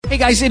Hey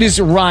guys, it is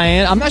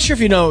Ryan. I'm not sure if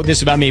you know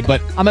this about me, but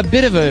I'm a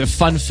bit of a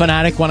fun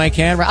fanatic when I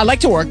can. I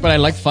like to work, but I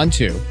like fun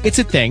too. It's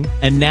a thing.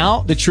 And now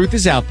the truth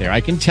is out there.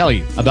 I can tell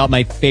you about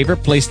my favorite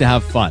place to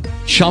have fun.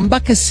 Chumba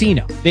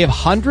Casino. They have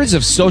hundreds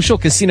of social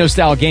casino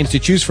style games to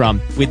choose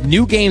from with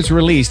new games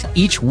released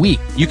each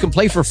week. You can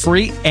play for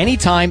free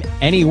anytime,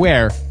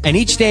 anywhere. And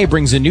each day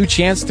brings a new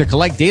chance to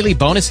collect daily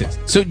bonuses.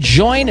 So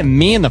join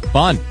me in the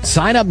fun.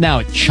 Sign up now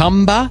at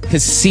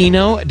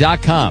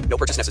ChumbaCasino.com. No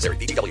purchase necessary.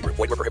 VGW Group.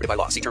 Void where prohibited by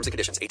law. See terms and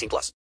conditions.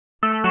 18+.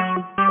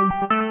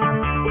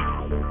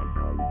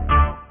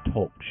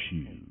 Talk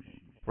shoes.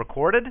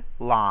 Recorded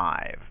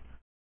live.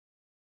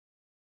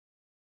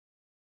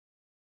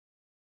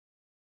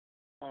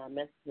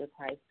 Messenger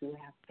Price do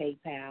have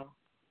PayPal.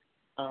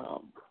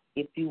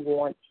 If you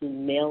want to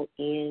mail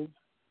in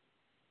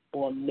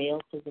or mail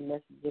to the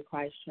Messenger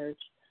Christ Church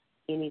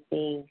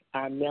anything,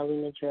 our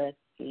mailing address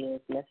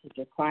is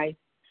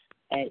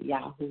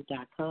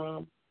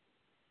messengerchrist@yahoo.com.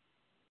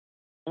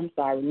 I'm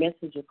sorry,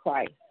 Messenger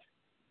Christ,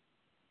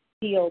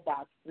 P.O.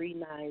 Box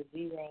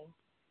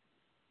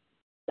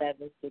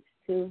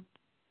 390762.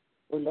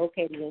 We're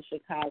located in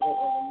Chicago,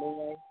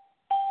 Illinois.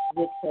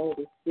 Zip code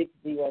is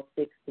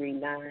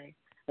 60639.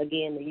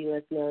 Again, the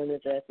U.S. mailing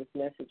address is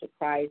Messenger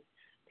Christ,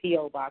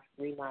 P.O. Box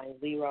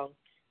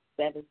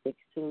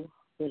 390762.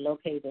 We're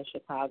located in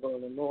Chicago,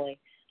 Illinois.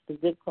 The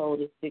zip code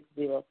is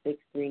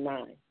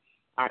 60639.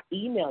 Our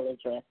email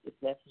address is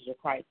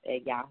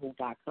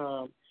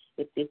messengerchrist@yahoo.com.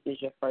 If this is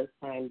your first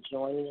time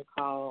joining the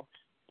call,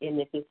 and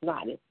if it's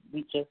not, if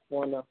we just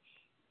want to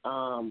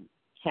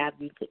have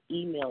you to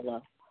email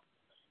us,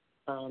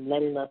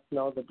 letting us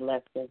know the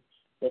blessing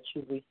that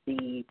you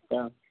received,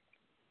 the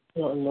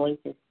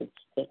anointing to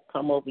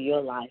come over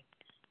your life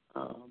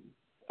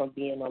from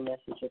being on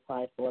Messenger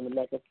Christ or the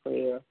mega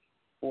prayer,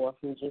 or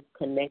from just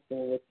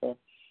connecting with the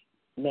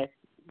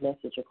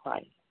Messenger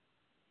Christ.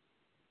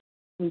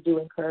 We do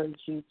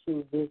encourage you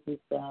to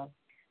visit the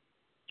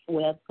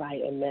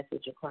website at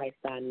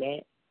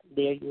messengerchrist.net.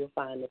 There you will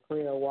find the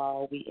prayer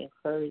wall. We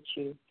encourage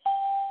you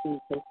to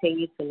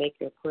continue to make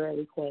your prayer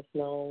requests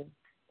known.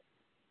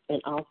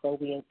 And also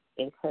we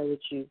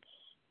encourage you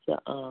to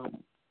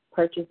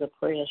purchase a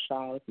prayer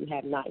shawl if you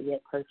have not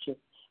yet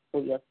purchased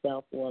for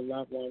yourself or a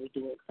loved one. We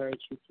do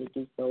encourage you to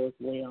do so as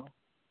well.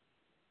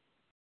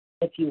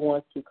 If you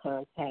want to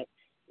contact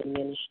the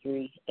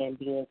ministry and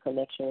be in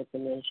connection with the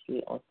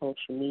ministry on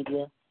social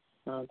media,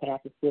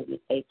 Pastor Sylvia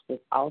Faith is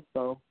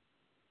also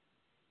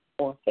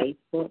on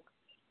Facebook,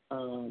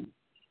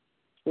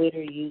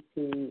 Twitter,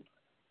 YouTube,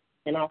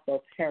 and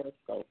also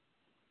Periscope.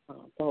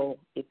 So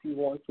if you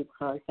want to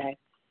contact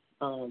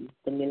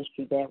the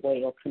ministry that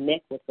way or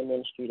connect with the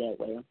ministry that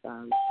way,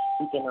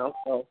 you can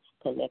also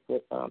connect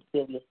with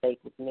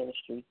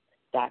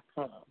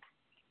SylviaFaithWithMinistries.com.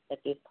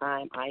 At this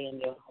time, I am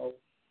your host,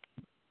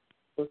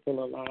 Sister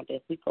Lalonda.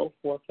 As we go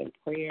forth in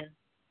prayer,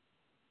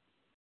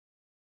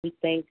 we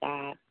thank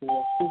God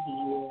for who He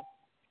is,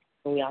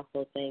 and we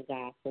also thank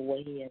God for what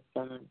He has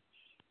done.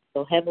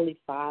 So, Heavenly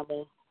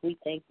Father, we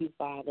thank you,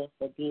 Father,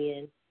 for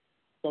being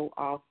so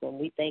awesome.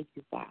 We thank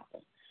you,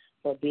 Father,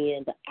 for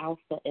being the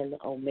Alpha and the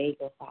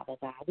Omega, Father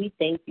God. We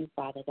thank you,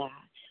 Father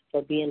God,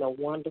 for being a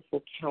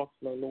wonderful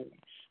counselor, Lord.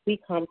 We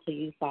come to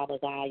you, Father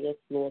God, yes,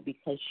 Lord,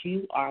 because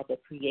you are the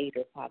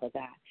creator, Father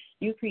God.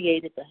 You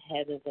created the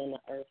heavens and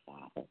the earth,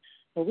 Father.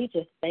 So we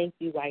just thank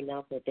you right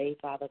now today,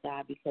 Father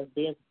God, because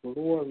there's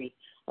glory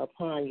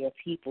upon your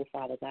people,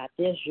 Father God.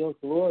 There's your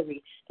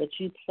glory that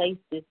you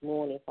placed this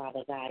morning,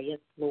 Father God, yes,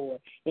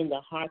 Lord, in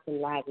the hearts and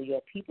lives of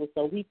your people.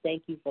 So we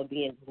thank you for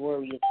being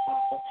glorious,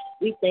 Father.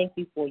 We thank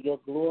you for your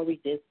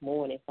glory this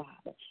morning,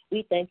 Father.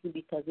 We thank you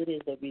because it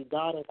is the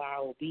result of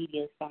our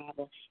obedience,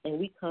 Father, and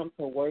we come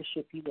to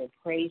worship you and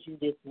praise you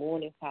this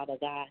morning, Father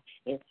God,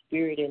 in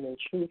spirit and in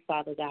truth,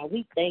 Father God.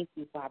 We thank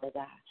you, Father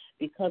God,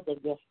 because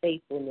of your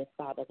faithfulness,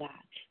 Father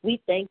God. We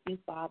thank you,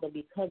 Father,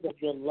 because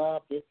of your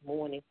love this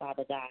morning,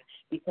 Father God,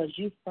 because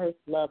you first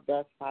loved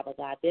us, Father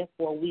God.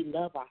 Therefore, we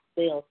love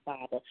ourselves,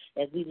 Father,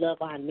 as we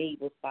love our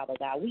neighbors, Father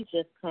God. We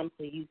just come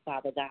to you,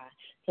 Father God,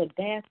 to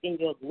bask in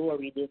your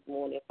glory this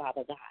morning,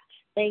 Father God.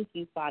 Thank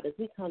you, Father, as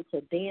we come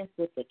to dance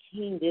with the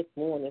King this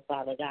morning,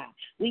 Father God.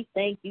 We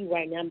thank you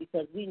right now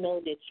because we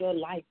know that your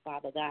life,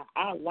 Father God,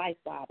 our life,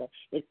 Father,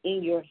 is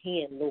in your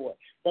hand, Lord.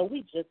 So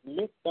we just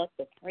lift up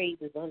the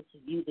praises unto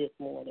you this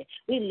morning.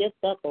 We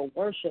lift up a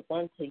worship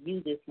unto you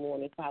this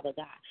morning, Father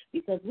God,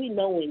 because we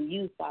know in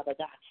you, Father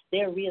God,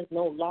 there is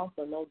no loss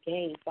or no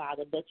gain,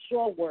 Father, but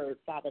your word,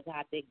 Father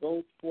God, that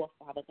goes forth,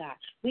 Father God.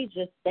 We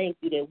just thank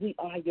you that we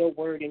are your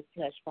word in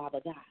flesh, Father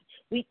God.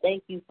 We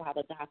thank you,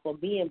 Father God, for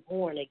being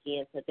born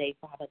again today,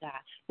 Father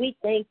God. We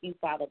thank you,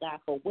 Father God,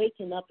 for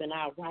waking up in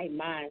our right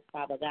minds,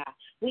 Father God.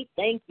 We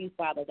thank you,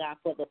 Father God,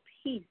 for the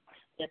peace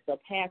that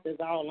surpasses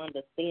all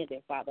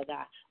understanding, Father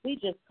God. We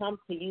just come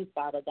to you,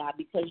 Father God,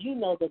 because you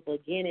know the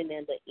beginning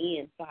and the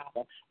end,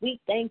 Father. We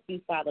thank you,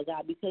 Father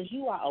God, because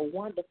you are a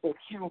wonderful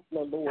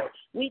counselor, Lord.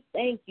 We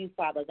thank you,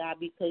 Father God,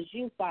 because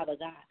you, Father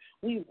God,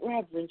 we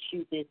reverence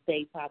you this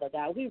day, Father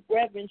God. We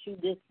reverence you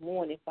this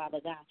morning, Father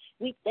God.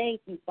 We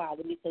thank you,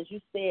 Father, because you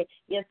said,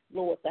 yes,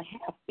 Lord, to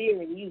have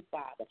fear in you,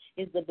 Father,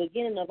 is the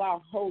beginning of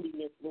our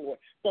holiness, Lord.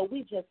 So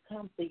we just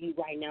come to you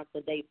right now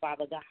today,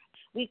 Father God.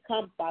 We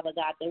come, Father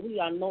God, that we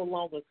are no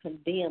longer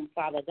condemned,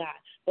 Father God.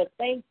 But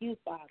thank you,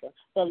 Father,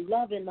 for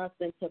loving us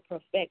into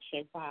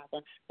perfection,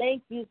 Father.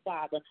 Thank you,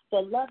 Father,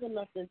 for loving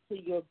us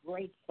into your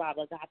grace,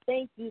 Father God.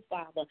 Thank you,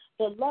 Father,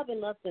 for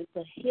loving us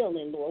into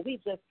healing, Lord. We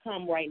just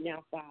come right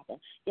now, Father.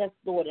 Yes,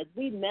 Lord, as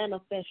we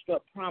manifest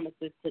your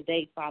promises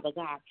today, Father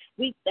God.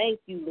 We thank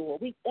you, Lord.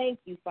 We thank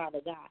you, Father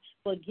God,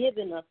 for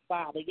giving us,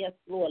 Father, yes,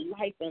 Lord,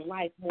 life and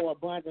life more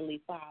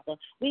abundantly, Father.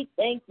 We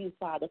thank you,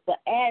 Father, for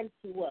adding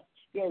to us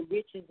your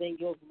riches and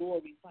your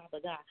glory,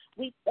 Father God.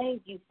 We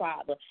thank you,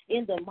 Father,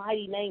 in the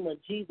mighty name of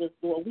Jesus,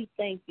 Lord. We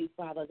thank you,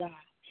 Father God,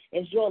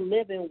 as your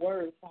living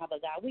word, Father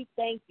God. We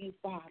thank you,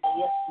 Father,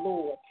 yes,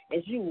 Lord,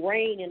 as you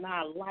reign in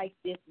our life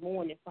this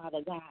morning,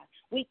 Father God.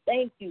 We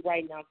thank you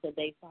right now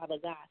today, Father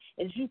God,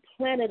 as you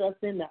planted us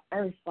in the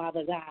earth,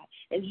 Father God,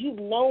 as you've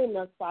known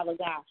us, Father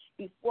God,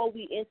 before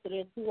we entered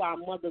into our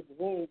mother's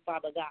womb,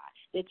 Father God,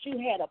 that you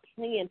had a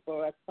plan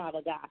for us,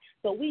 Father God.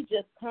 So we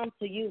just come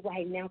to you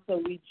right now to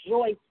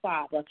rejoice,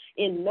 Father,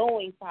 in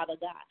knowing, Father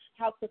God,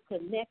 how to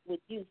connect with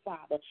you,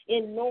 Father,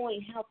 in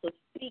knowing how to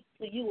speak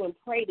to you and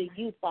pray to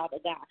you, Father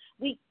God.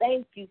 We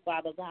thank you,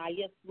 Father God,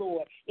 yes,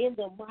 Lord, in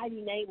the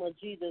mighty name of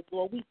Jesus,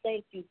 Lord. We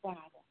thank you, Father,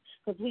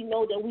 because we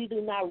know that we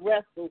do not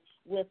wrestle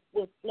with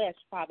flesh,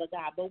 Father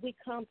God, but we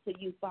come to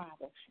you,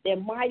 Father, that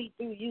mighty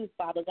through you,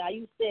 Father God.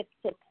 You said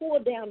to pull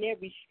down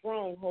every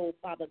stronghold,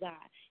 Father God.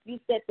 You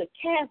said to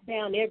cast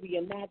down every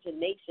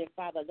imagination,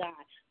 Father God.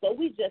 So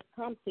we just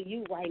come to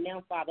you right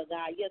now, Father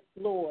God. Yes,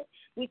 Lord.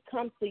 We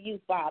come to you,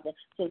 Father,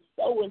 to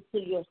sow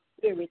into your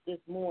spirit this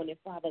morning,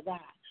 Father God,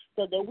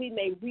 so that we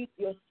may reap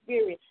your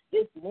spirit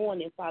this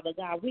morning, Father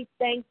God. We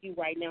thank you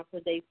right now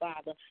today,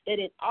 Father, that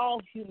in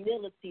all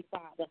humility,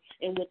 Father,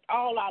 and with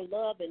all our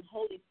love and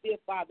Holy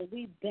Spirit, Father,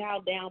 we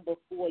bow down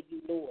before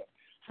you, Lord.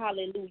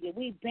 Hallelujah.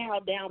 We bow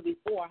down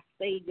before our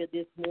Savior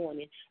this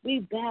morning.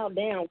 We bow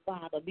down,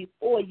 Father,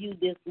 before you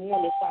this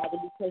morning, Father,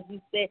 because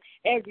you said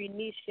every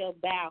knee shall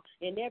bow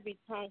and every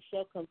tongue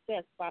shall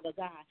confess, Father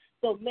God.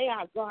 So may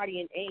our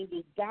guardian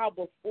angels bow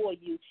before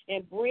you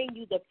and bring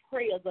you the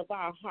prayers of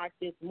our heart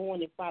this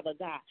morning, Father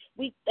God.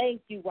 We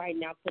thank you right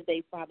now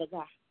today, Father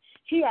God.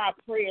 Hear our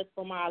prayers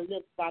from our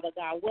lips, Father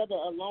God, whether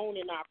alone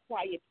in our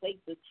quiet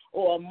places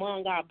or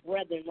among our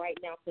brethren right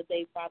now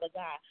today, Father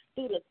God.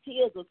 Through the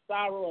tears of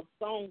sorrow, of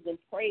songs and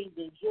praise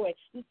and joy,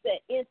 you said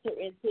enter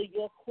into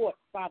your courts,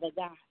 Father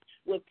God,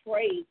 with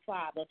praise,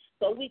 Father.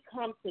 So we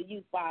come to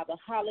you, Father,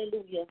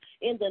 hallelujah,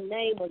 in the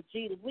name of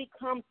Jesus. We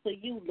come to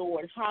you,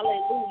 Lord,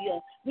 hallelujah.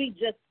 We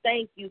just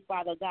thank you,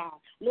 Father God.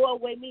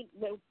 Lord,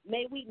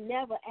 may we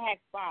never ask,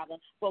 Father,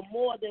 for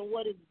more than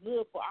what is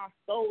good for our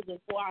souls and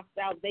for our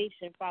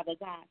salvation, Father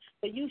God.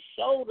 But you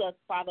showed us,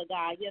 Father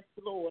God, yes,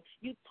 Lord.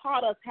 You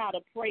taught us how to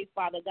pray,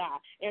 Father God,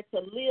 and to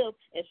live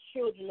as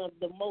children of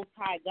the Most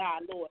High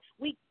God, Lord.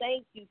 We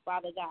thank you,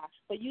 Father God,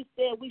 for you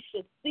said we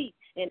should seek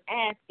and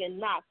ask and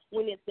knock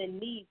when it's in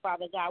need,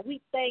 Father God.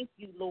 We thank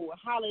you, Lord.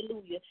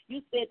 Hallelujah.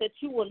 You said that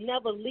you will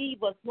never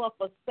leave us nor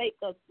forsake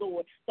us,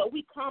 Lord. So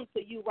we come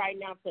to you right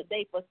now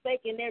today,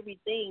 forsaking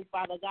everything,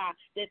 Father God,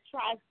 that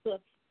tries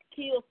to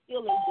kill,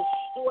 steal, and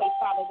destroy,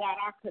 Father God,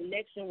 our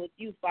connection with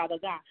you, Father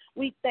God.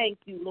 We thank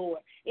you, Lord.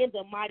 In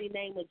the mighty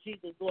name of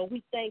Jesus, Lord,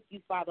 we thank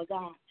you, Father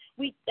God.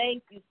 We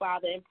thank you,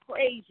 Father, and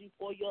praise you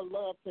for your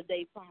love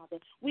today,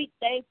 Father. We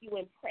thank you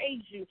and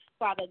praise you,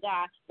 Father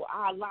God, for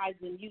our lives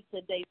in you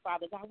today,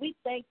 Father God. We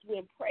thank you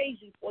and praise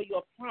you for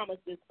your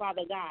promises,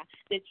 Father God,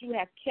 that you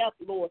have kept,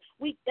 Lord.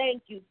 We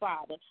thank you,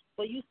 Father,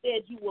 for you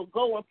said you will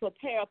go and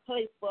prepare a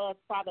place for us,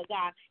 Father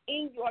God,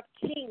 in your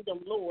kingdom,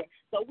 Lord.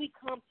 So we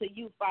come to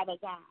you, Father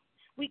God.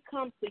 We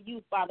come to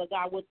you, Father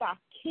God, with our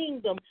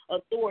kingdom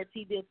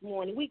authority this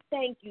morning. We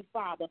thank you,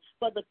 Father,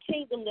 for the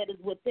kingdom that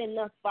is within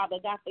us, Father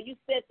God. For you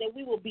said that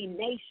we will be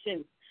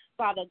nations,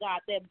 Father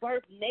God, that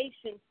birth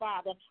nations,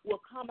 Father,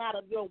 will come out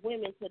of your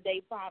women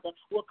today, Father,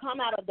 will come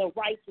out of the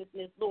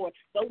righteousness, Lord.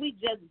 So we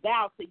just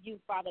bow to you,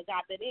 Father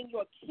God, that in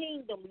your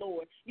kingdom,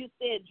 Lord, you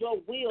said your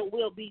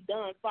will be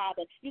done,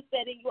 Father. You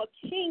said in your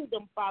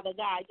kingdom, Father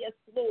God, yes,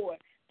 Lord.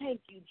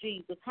 Thank you,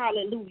 Jesus.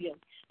 Hallelujah.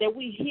 That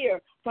we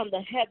hear from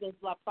the heavens,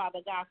 Father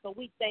God. So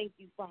we thank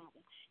you, Father.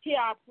 Hear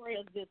our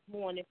prayers this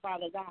morning,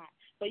 Father God.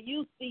 For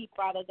you see,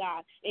 Father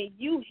God, and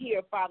you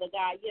hear, Father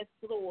God. Yes,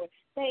 Lord.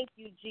 Thank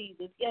you,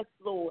 Jesus. Yes,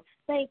 Lord.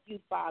 Thank you,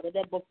 Father,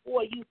 that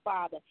before you,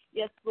 Father,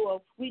 yes,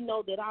 Lord, we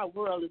know that our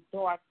world is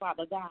dark,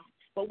 Father God.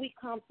 But we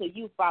come to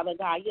you, Father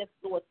God, yes,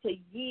 Lord, to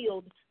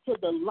yield to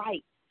the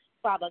light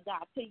Father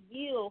God, to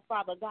yield,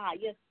 Father God,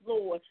 yes,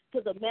 Lord,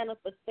 to the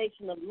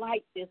manifestation of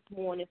light this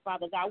morning,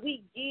 Father God.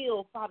 We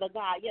yield, Father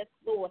God, yes,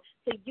 Lord,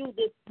 to you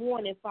this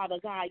morning, Father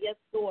God, yes,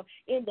 Lord,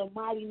 in the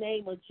mighty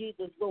name of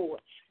Jesus,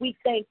 Lord. We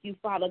thank you,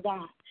 Father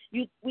God.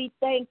 We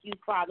thank you,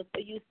 Father, for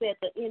you said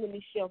the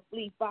enemy shall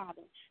flee,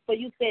 Father. For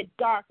you said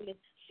darkness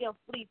shall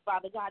flee,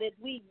 Father God, as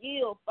we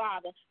yield,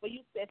 Father. For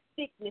you said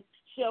sickness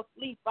shall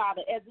flee,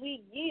 Father. As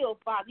we yield,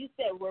 Father, you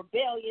said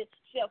rebellion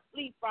shall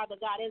flee, Father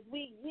God. As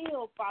we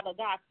yield, Father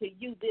God, to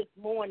you this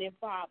morning,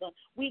 Father,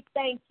 we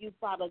thank you,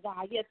 Father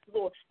God, yes,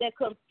 Lord, that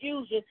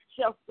confusion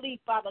shall flee,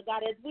 Father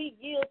God. As we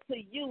yield to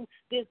you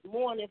this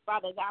morning,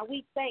 Father God,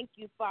 we thank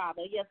you,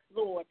 Father, yes,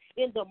 Lord,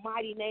 in the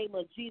mighty name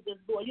of Jesus,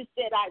 Lord. You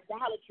said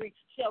idolatry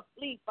shall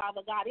flee,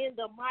 Father God, in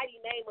the mighty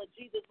name of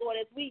Jesus, Lord.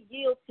 As we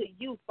yield to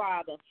you,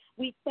 Father,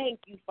 we thank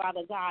you,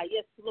 Father God,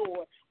 yes,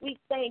 Lord. We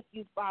thank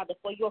you, Father,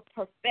 for your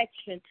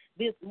perfection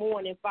this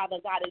morning, Father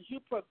God, as you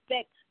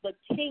perfect the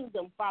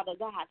kingdom, Father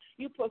God.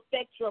 You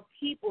perfect your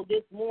people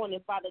this morning,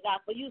 Father God,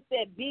 for you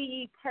said, be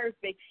ye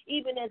perfect,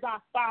 even as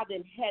our Father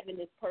in heaven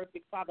is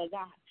perfect, Father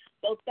God.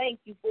 So thank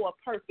you for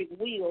a perfect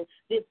will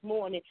this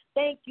morning.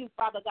 Thank you,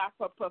 Father God,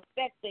 for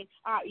perfecting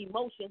our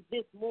emotions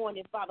this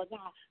morning, Father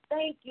God.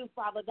 Thank you,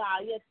 Father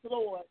God, yes,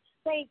 Lord.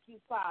 Thank you,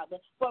 Father,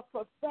 for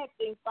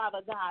perfecting, Father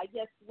God,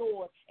 yes,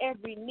 Lord,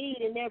 every need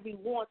and every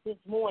want this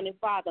morning,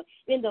 Father,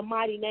 in the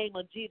mighty name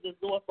of Jesus,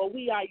 Lord, for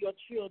we are your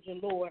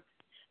children, Lord.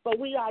 For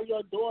we are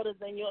your daughters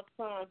and your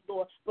sons,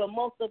 Lord. But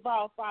most of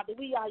all, Father,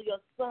 we are your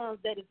sons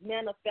that is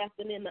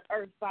manifesting in the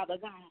earth, Father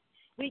God.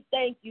 We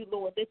thank you,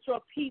 Lord, that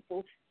your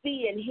people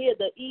see and hear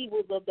the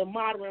evils of the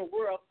modern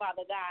world,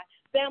 Father God.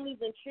 Families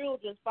and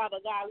children, Father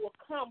God, will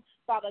come,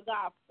 Father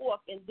God, forth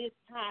in this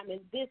time, in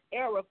this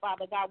era,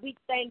 Father God. We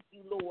thank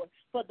you, Lord,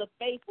 for the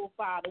faithful,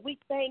 Father. We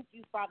thank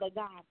you, Father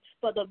God,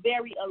 for the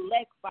very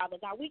elect, Father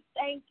God. We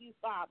thank you,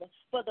 Father,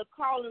 for the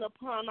calling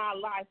upon our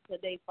lives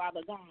today,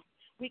 Father God.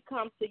 We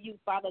come to you,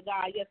 Father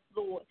God, yes,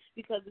 Lord,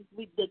 because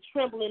the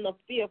trembling of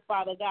fear,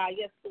 Father God,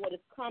 yes, Lord, is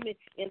coming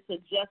into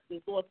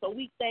justice, Lord. So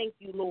we thank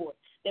you, Lord,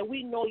 that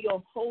we know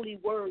your holy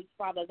words,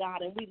 Father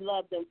God, and we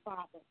love them,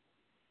 Father.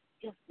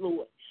 Yes,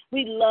 Lord.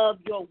 We love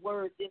your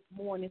word this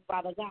morning,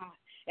 Father God,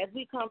 as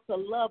we come to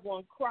love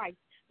on Christ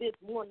this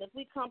morning, as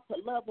we come to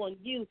love on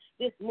you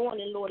this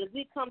morning, Lord, as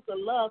we come to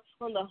love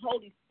on the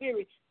Holy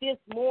Spirit this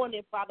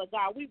morning, Father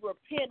God, we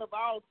repent of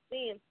all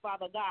sins,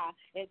 Father God,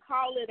 and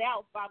call it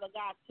out, Father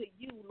God, to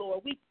you, Lord.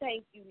 We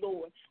thank you,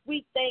 Lord.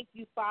 We thank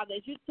you, Father,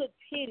 as you took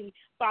pity,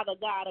 Father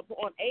God,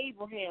 upon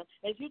Abraham,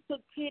 as you took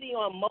pity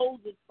on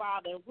Moses,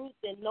 Father, and Ruth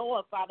and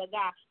Noah, Father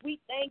God. We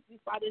thank you,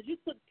 Father, as you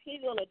took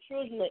pity on the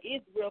children of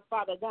Israel,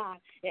 Father God,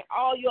 and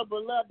all your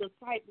beloved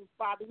disciples,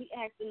 Father. We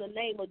ask in the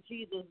name of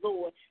Jesus,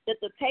 Lord,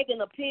 that the taking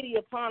of pity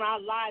upon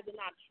our lives and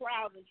our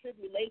trials and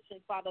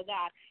tribulations, Father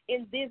God,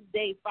 in this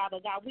day, Father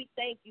God. We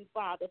thank you,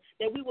 Father,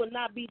 that we will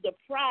not be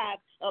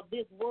deprived of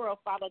this world,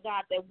 Father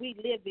God, that we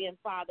live in,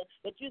 Father.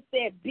 But you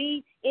said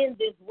be in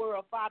this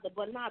world, Father,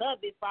 but not of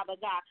it, Father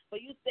God.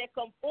 But you said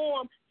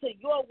conform to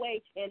your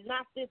way and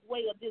not this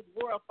way of this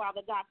world,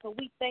 Father God. So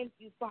we thank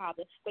you,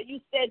 Father. But you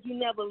said you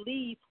never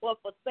leave or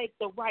forsake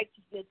the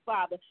righteousness,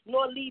 Father,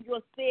 nor leave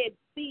your seed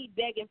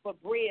begging for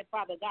bread,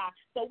 Father God.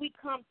 So we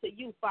come to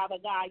you, Father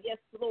God, yes,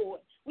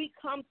 Lord. We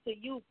come to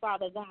you,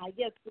 Father God,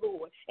 yes,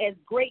 Lord, as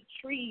great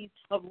trees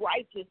of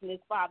righteousness,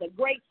 Father,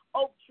 great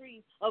oak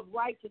trees of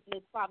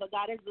righteousness, Father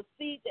God, as the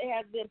seed that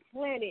has been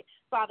planted,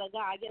 Father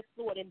God, yes,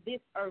 Lord, in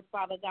this earth,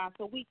 Father God.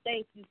 So we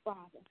thank you,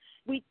 Father.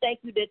 We thank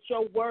you that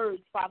your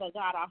words, Father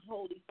God, are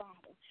holy,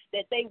 Father,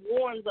 that they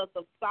warn us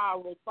of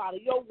sorrows, Father.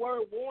 Your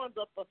word warns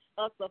us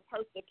of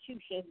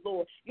persecutions,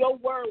 Lord. Your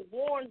word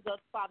warns us,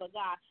 Father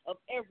God, of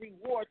every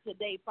war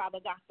today, Father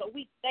God. So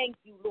we thank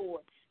you,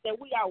 Lord, that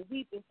we are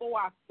weeping for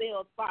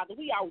ourselves, Father.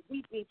 We are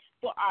weeping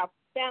for our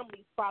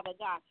families, Father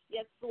God.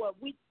 Yes, Lord,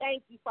 we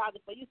thank you, Father,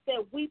 for you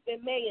said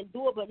weeping may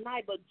endure the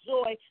night, but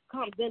joy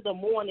comes in the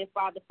morning,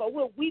 Father. So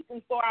we're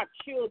weeping for our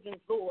children,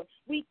 Lord.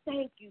 We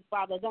thank you,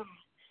 Father God.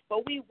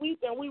 But we weep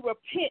and we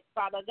repent,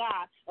 Father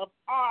God, of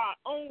our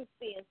own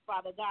sins,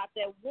 Father God,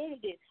 that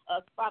wounded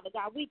us, Father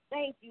God. We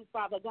thank you,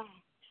 Father God.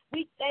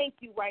 We thank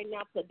you right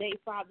now today,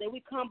 Father, that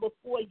we come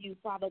before you,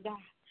 Father God.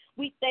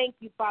 We thank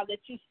you, Father,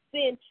 that you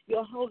send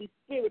your Holy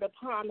Spirit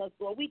upon us,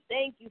 Lord. We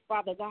thank you,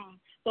 Father God,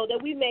 so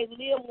that we may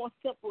live more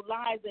simple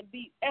lives and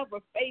be ever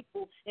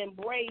faithful and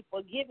brave,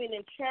 forgiving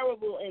and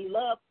charitable in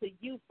love to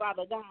you,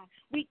 Father God.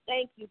 We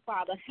thank you,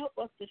 Father. Help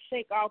us to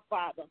shake off,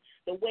 Father,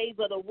 the ways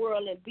of the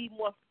world and be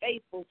more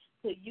faithful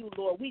to you,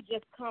 Lord. We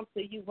just come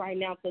to you right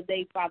now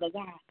today, Father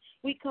God.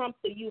 We come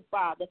to you,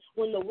 Father,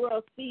 when the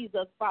world sees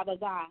us, Father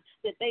God,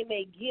 that they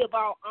may give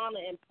all honor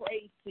and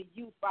praise to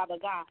you, Father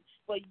God.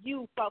 For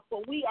you,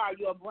 for we are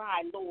your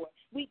bride, Lord.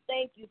 We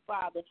thank you,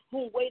 Father,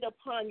 who wait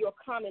upon your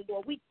coming,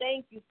 Lord. We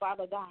thank you,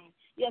 Father God.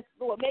 Yes,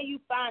 Lord. May you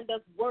find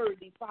us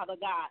worthy, Father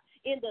God,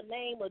 in the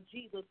name of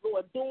Jesus,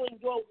 Lord, doing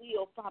your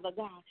will, Father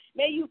God.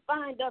 May you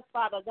find us,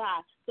 Father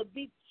God, to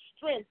be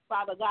strength,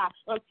 Father God,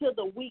 until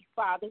the weak,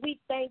 Father. We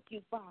thank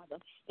you, Father,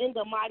 in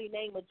the mighty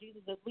name of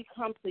Jesus, as we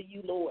come to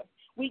you, Lord.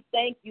 We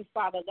thank you,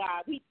 Father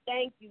God. We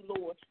thank you,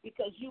 Lord,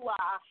 because you are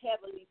our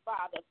heavenly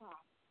Father, Father.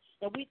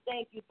 And we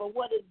thank you for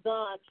what is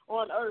done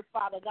on earth,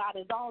 Father God,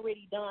 is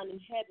already done in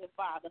heaven,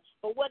 Father.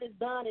 For what is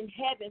done in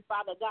heaven,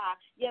 Father God,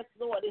 yes,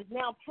 Lord, is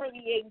now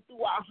permeating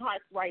through our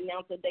hearts right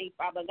now today,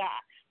 Father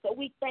God. So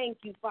we thank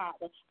you,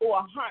 Father, for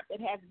a heart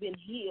that has been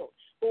healed,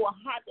 for a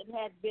heart that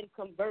has been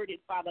converted,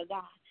 Father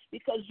God,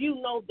 because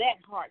you know that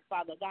heart,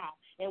 Father God.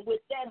 And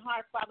with that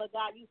heart, Father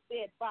God, you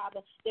said,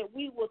 Father, that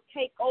we will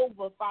take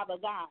over,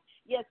 Father God.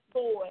 Yes,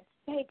 Lord.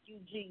 Thank you,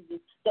 Jesus.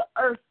 The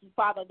earth,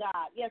 Father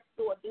God. Yes,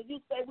 Lord. Did you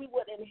say we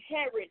would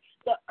inherit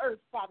the earth,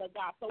 Father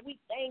God? So we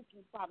thank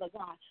you, Father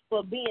God,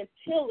 for being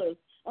tillers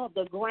of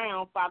the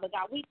ground, Father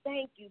God. We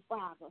thank you,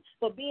 Father,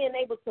 for being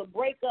able to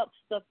break up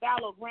the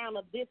fallow ground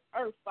of this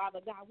earth, Father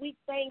God. We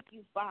thank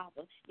you,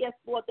 Father. Yes,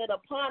 Lord, that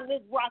upon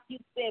this rock you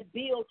said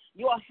build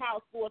your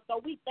house, Lord. So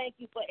we thank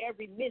you for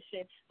every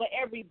mission, for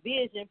every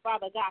vision,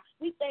 Father God.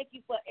 We thank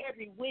you for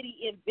every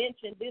witty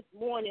invention this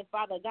morning,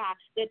 Father God,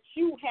 that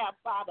you have,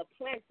 Father,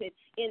 planted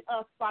in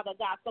us, Father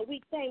God. So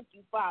we thank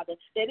you, Father,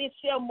 that it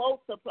shall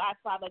multiply,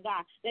 Father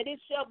God, that it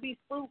shall be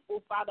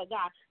fruitful, Father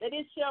God, that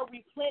it shall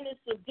replenish,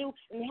 subdue,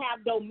 and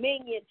have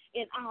dominion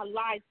in our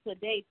lives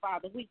today,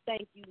 Father. We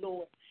thank you,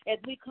 Lord, as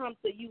we come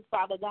to you,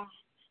 Father God.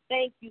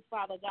 Thank you,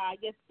 Father God.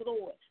 Yes,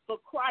 Lord. For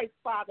Christ,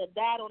 Father,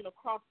 died on the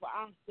cross for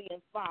our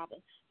sins, Father.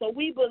 So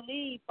we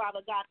believe,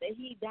 Father God, that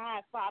he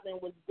died, Father,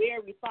 and was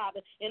buried,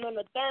 Father. And on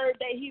the third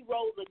day, he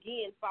rose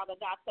again, Father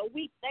God. So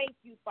we thank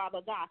you,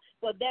 Father God,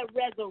 for that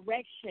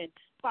resurrection,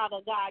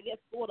 Father God. Yes,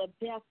 Lord, of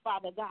death,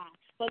 Father God.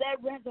 For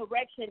that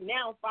resurrection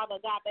now, Father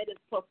God, that is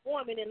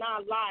performing in our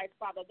lives,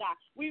 Father God.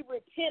 We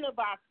repent of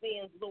our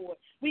sins, Lord.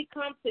 We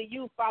come to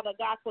you, Father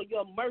God, for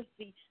your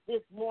mercy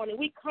this morning.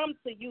 We come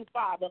to you,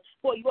 Father,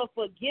 for your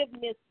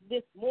forgiveness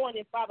this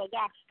morning, Father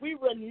God. We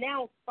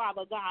renounce,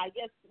 Father God,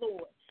 yes,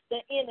 Lord,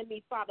 the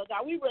enemy, Father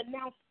God. We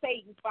renounce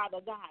Satan, Father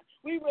God.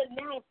 We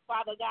renounce,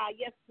 Father God,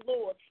 yes,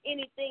 Lord,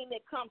 anything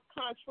that comes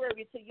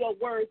contrary to your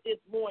word this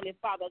morning,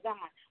 Father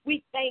God.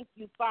 We thank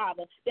you,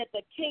 Father, that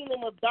the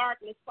kingdom of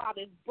darkness,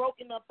 Father, is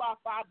broken up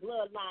off our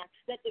bloodline,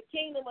 that the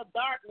kingdom of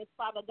darkness,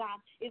 Father God,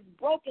 is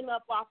broken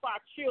up off our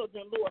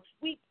children, Lord.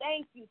 We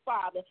thank you,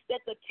 Father,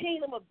 that the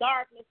kingdom of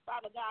darkness,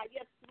 Father God,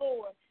 yes,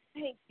 Lord,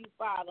 thank you,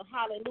 Father,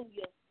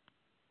 hallelujah,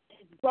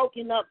 is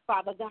broken up,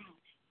 Father God,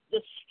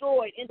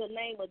 destroyed in the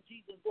name of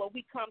Jesus, Lord.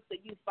 We come to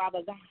you,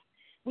 Father God.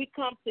 We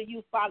come to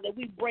you, Father.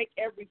 We break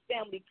every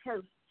family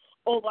curse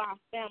over our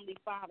family,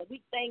 Father.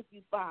 We thank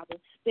you, Father,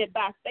 that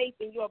by faith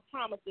in your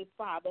promises,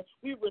 Father,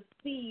 we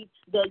receive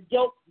the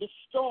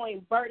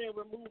yoke-destroying,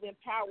 burden-removing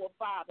power,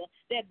 Father,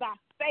 that by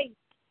faith,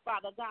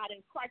 Father God,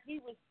 in Christ,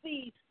 we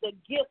receive the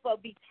gift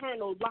of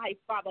eternal life,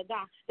 Father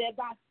God, that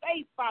by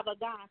faith, Father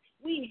God,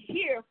 we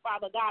hear,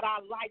 Father God, our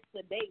life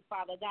today,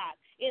 Father God,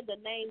 in the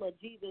name of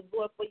Jesus,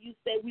 Lord, for you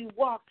say we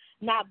walk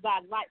not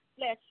by light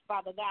flesh,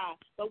 Father God,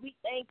 but we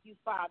thank you,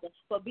 Father,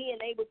 for being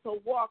able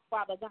to walk,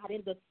 Father God,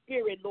 in the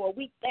Spirit, Lord.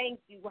 We thank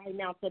you right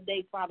now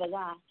today, Father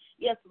God.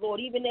 Yes, Lord,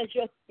 even as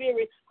your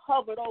Spirit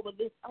hovered over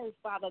this earth,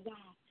 Father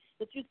God,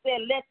 that you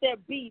said, let there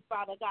be,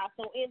 Father God.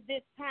 So in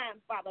this time,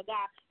 Father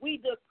God,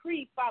 we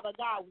decree, Father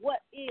God,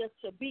 what is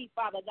to be,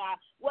 Father God,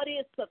 what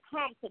is to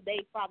come today,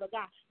 Father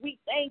God. We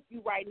thank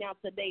you right now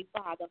today,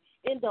 Father,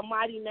 in the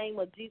mighty name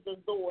of Jesus,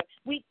 Lord.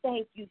 We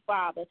thank you,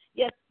 Father.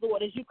 Yes,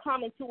 Lord, as you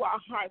come into our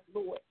hearts,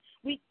 Lord.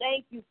 We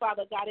thank you,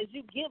 Father God, as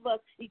you give us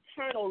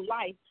eternal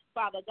life,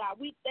 Father God.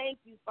 We thank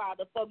you,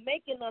 Father, for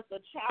making us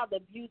a child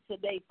of you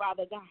today,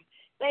 Father God.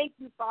 Thank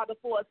you, Father,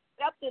 for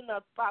accepting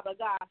us, Father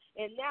God.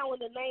 And now in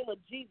the name of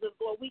Jesus,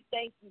 Lord, we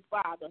thank you,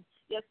 Father.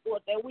 Yes,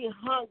 Lord, that we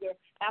hunger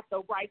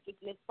after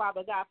righteousness,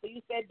 Father God. For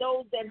you said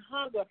those that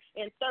hunger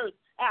and thirst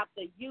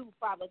after you,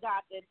 Father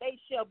God, that they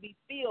shall be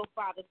filled,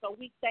 Father. So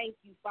we thank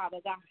you,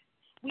 Father God.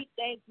 We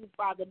thank you,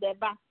 Father, that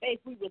by faith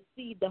we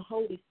receive the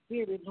Holy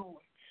Spirit,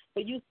 Lord. For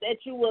you said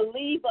you will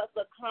leave us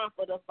a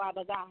comforter,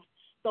 Father God.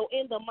 So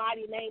in the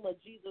mighty name of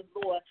Jesus,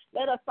 Lord,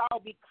 let us all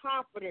be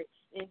comforted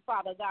in,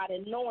 Father God,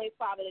 and knowing,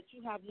 Father, that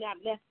you have not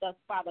left us,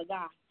 Father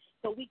God.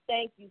 So we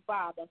thank you,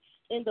 Father,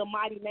 in the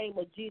mighty name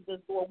of Jesus,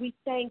 Lord. We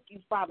thank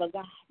you, Father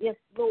God. Yes,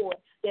 Lord,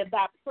 that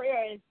by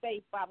prayer and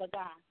faith, Father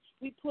God,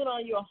 we put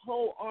on your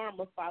whole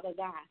armor, Father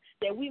God,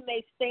 that we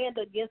may stand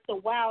against the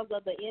wiles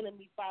of the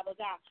enemy, Father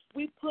God.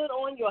 We put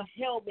on your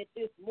helmet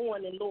this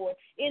morning, Lord,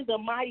 in the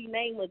mighty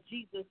name of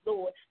Jesus,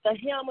 Lord, the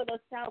helmet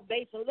of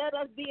salvation. Let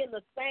us be in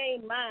the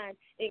same mind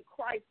in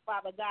Christ,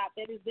 Father God,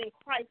 that is in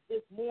Christ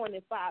this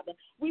morning, Father.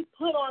 We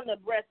put on the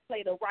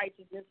breastplate of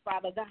righteousness,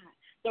 Father God,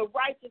 the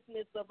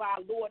righteousness of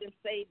our Lord and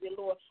Savior,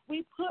 Lord.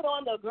 We put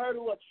on the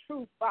girdle of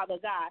truth, Father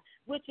God,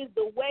 which is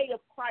the way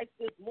of Christ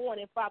this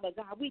morning, Father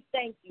God. We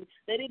thank you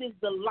that it is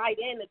the light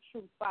and the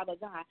truth, Father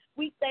God.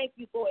 We thank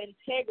you for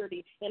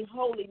integrity and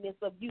holiness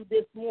of you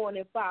this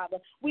morning, Father.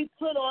 We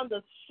put on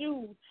the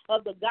shoes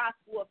of the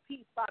gospel of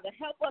peace, Father.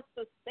 Help us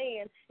to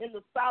stand in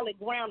the solid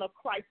ground of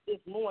Christ this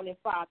morning,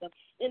 Father,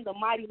 in the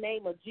mighty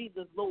name of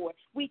Jesus, Lord.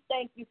 We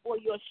thank you for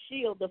your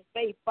shield of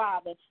faith,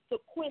 Father, to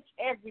quench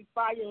every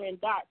fire and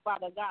dart,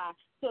 Father God.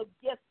 So,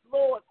 yes,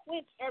 Lord,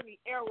 quench every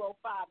arrow,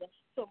 Father,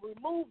 to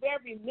remove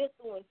every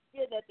missile and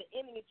spear that the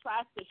enemy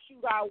tries to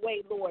shoot our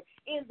way, Lord.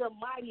 In the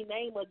mighty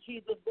name of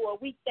Jesus, Lord,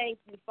 we thank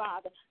you,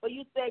 Father. For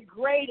you said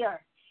greater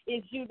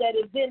is you that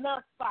is in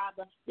us,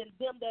 Father, than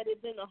them that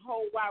is in the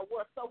whole wide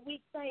world. So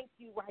we thank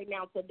you right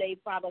now today,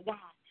 Father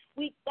God.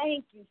 We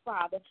thank you,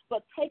 Father, for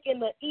taking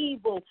the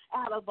evil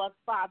out of us,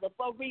 Father,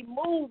 for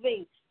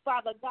removing,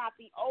 Father God,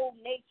 the old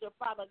nature,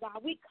 Father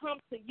God. We come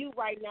to you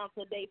right now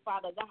today,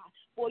 Father God,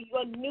 for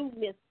your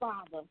newness,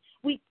 Father.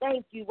 We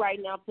thank you right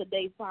now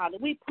today, Father.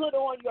 We put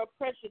on your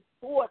precious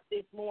sword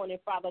this morning,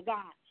 Father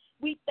God.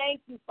 We thank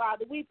you,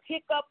 Father. We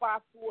pick up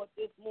our sword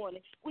this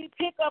morning. We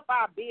pick up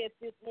our beds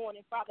this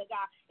morning, Father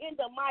God, in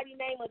the mighty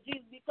name of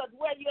Jesus, because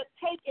where you're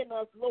taking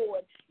us,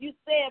 Lord, you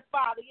said,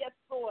 Father, yes,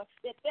 Lord,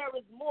 that there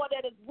is more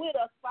that is with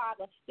us,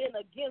 Father, than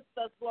against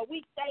us, Lord.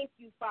 We thank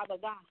you, Father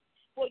God,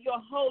 for your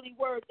holy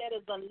word that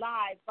is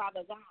alive,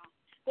 Father God,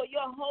 for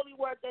your holy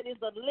word that is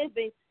a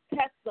living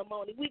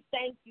testimony. We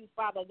thank you,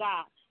 Father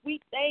God. We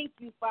thank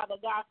you,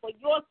 Father God, for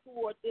your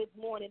sword this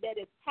morning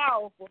that is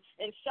powerful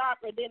and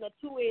sharper than a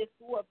two-edged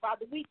sword,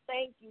 Father. We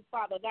thank you,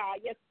 Father God.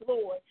 Yes,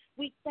 Lord.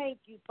 We thank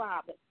you,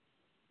 Father.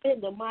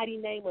 In the mighty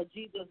name of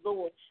Jesus,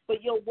 Lord. For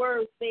your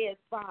word says,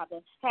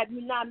 Father, have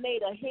you not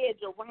made a hedge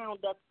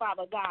around us,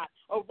 Father God,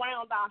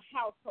 around our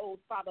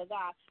households, Father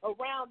God,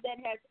 around that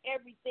has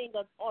everything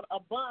on a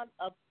bond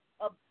of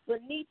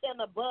beneath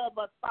and above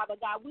us, Father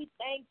God. We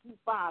thank you,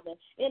 Father,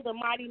 in the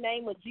mighty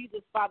name of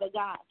Jesus, Father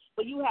God,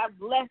 for you have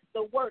blessed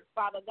the work,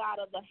 Father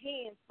God, of the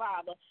hands,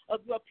 Father,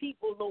 of your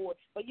people, Lord.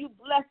 For you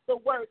bless the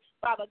work,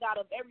 Father God,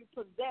 of every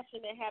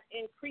possession that have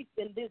increased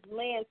in this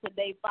land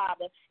today,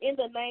 Father. In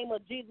the name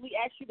of Jesus, we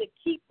ask you to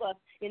keep us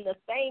in the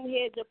same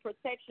hedge of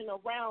protection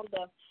around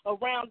us,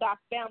 around our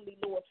family,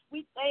 Lord.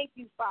 We thank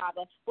you,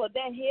 Father, for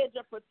that hedge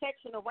of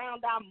protection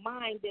around our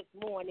mind this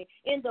morning.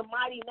 In the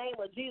mighty name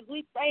of Jesus,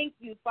 we thank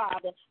you,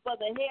 Father, for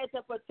the hedge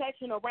of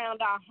protection around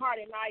our heart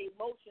and our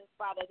emotions,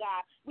 Father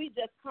God. We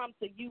just come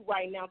to you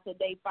right now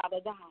today, Father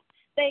God.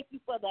 Thank you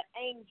for the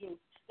angels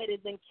that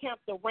is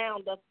encamped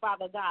around us,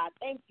 Father God.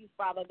 Thank you,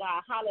 Father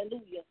God.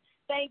 Hallelujah.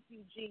 Thank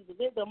you, Jesus,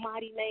 in the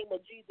mighty name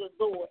of Jesus,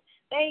 Lord.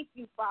 Thank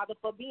you, Father,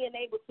 for being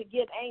able to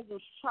give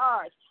angels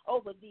charge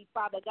over thee,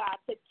 Father God,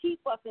 to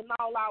keep us in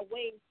all our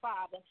ways,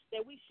 Father,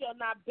 that we shall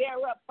not bear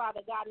up,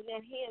 Father God, in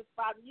their hands,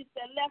 Father. You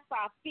said, lest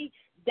our feet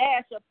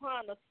dash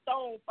upon a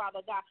stone,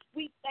 Father God.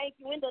 We thank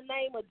you in the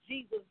name of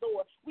Jesus,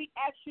 Lord. We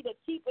ask you to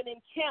keep an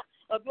encamp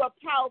of your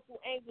powerful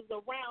angels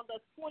around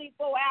us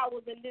 24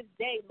 hours in this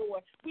day,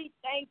 Lord. We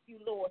thank you,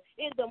 Lord,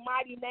 in the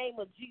mighty name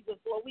of Jesus,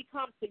 Lord. We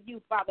come to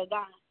you, Father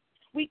God.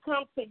 We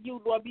come to you,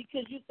 Lord,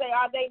 because you say,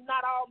 are they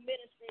not all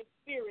ministering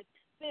spirits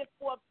sent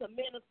forth to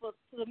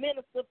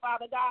minister,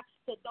 Father God,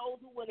 to those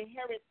who will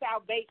inherit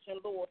salvation,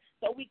 Lord?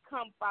 So we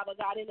come, Father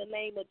God, in the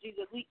name of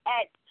Jesus. We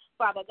ask,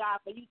 Father God,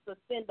 for you to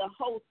send a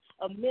host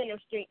of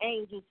ministering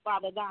angels,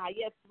 Father God.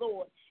 Yes,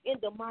 Lord, in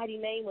the mighty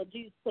name of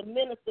Jesus, to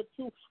minister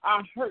to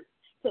our hurt,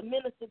 to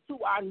minister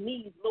to our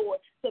needs, Lord,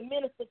 to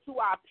minister to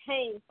our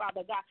pain,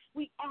 Father God.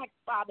 We ask,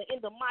 Father, in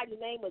the mighty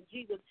name of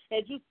Jesus,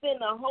 as you send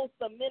a host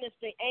of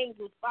ministering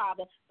angels,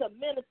 Father, to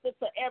minister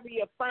to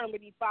every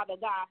infirmity, Father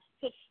God,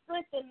 to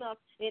strengthen us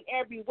in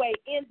every way.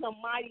 In the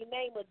mighty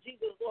name of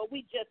Jesus, Lord,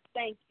 we just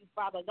thank you,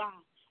 Father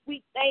God.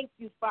 We thank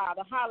you,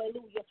 Father,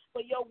 hallelujah,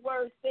 for your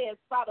word says,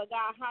 Father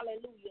God,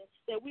 hallelujah,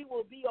 that we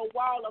will be a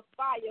wall of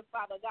fire,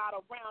 Father God,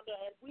 around us,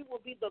 and we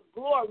will be the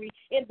glory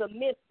in the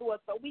midst, Lord.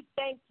 So we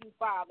thank you,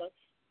 Father.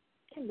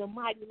 In the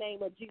mighty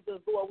name of Jesus,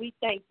 Lord, we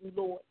thank you,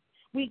 Lord.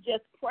 We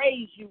just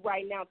praise you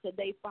right now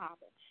today,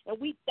 Father. And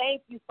we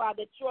thank you,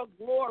 Father, that your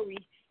glory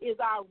is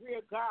our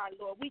rear guard,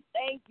 Lord. We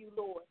thank you,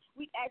 Lord.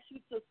 We ask you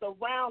to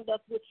surround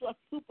us with your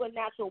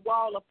supernatural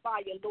wall of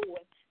fire,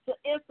 Lord, to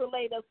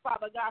insulate us,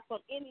 Father God, from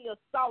any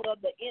assault of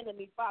the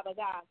enemy, Father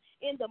God.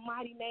 In the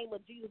mighty name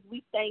of Jesus,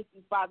 we thank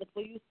you, Father,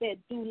 for you said,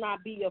 do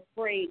not be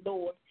afraid,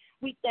 Lord.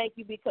 We thank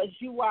you because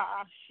you are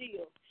our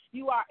shield.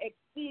 You are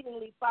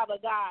exceedingly, Father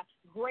God,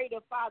 greater,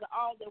 Father,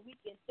 all that we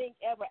can think,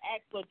 ever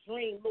act, or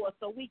dream, Lord.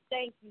 So we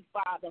thank you,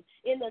 Father,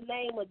 in the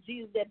name of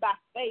Jesus, that by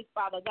faith,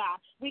 Father God,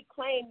 we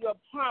claim your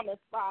promise,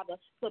 Father,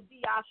 to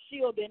be our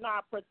shield and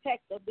our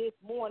protector this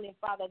morning,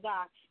 Father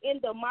God. In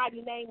the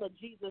mighty name of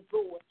Jesus,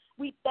 Lord,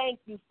 we thank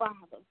you,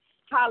 Father.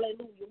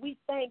 Hallelujah. We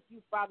thank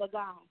you, Father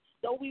God.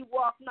 Though we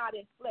walk not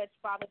in flesh,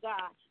 Father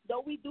God, though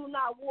we do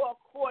not war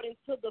according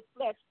to the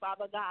flesh,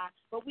 Father God,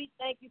 but we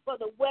thank you for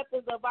the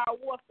weapons of our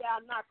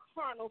warfare are not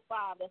carnal,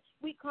 Father.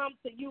 We come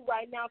to you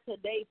right now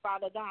today,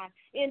 Father God,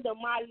 in the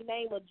mighty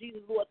name of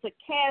Jesus, Lord, to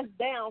cast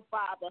down,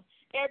 Father,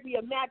 every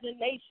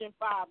imagination,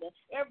 Father,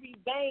 every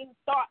vain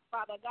thought,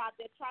 Father God,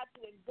 that tries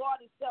to exalt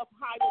itself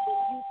higher than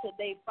you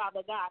today,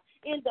 Father God,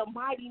 in the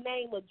mighty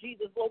name of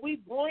Jesus, Lord. We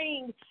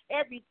bring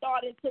every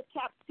thought into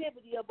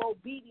captivity of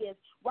obedience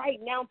right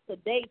now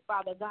today,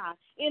 Father God,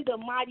 in the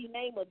mighty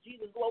name of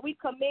Jesus, Lord. We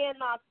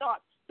command our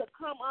thoughts to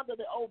come under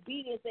the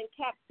obedience and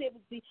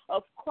captivity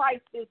of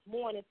Christ this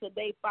morning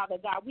today, Father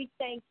God. We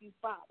thank you,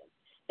 Father.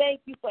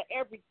 thank you for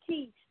every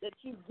key that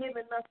you've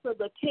given us to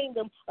the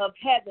kingdom of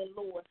heaven,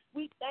 Lord.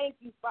 We thank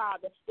you,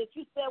 Father, that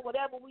you said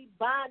whatever we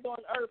bind on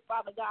earth,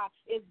 Father God,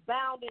 is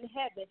bound in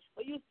heaven.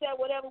 But you said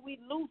whatever we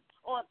loose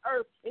on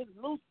earth is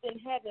loosed in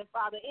heaven,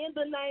 Father. In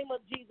the name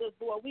of Jesus,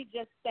 Lord, we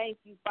just thank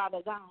you,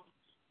 Father God.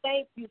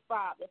 Thank you,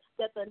 Father,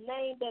 that the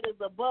name that is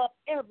above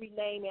every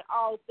name in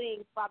all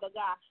things, Father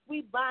God,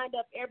 we bind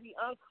up every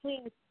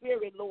unclean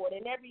spirit, Lord,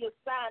 and every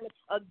assignment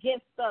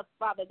against us,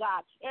 Father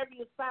God,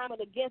 every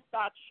assignment against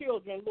our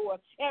children,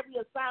 Lord, every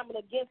assignment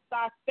against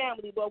our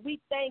family, Lord.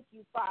 We thank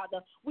you,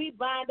 Father. We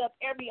bind up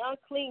every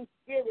unclean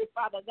spirit,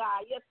 Father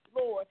God, yes,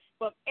 Lord,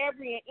 from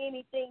every and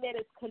anything that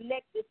is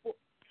connected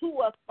to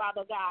us,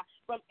 Father God,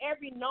 from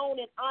every known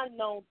and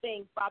unknown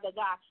thing, Father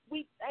God.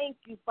 We thank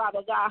you,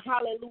 Father God.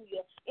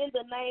 Hallelujah. In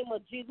the name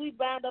of Jesus, we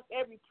bind up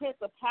every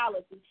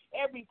principality,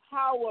 every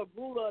power,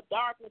 ruler of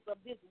darkness of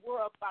this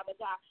world, Father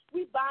God.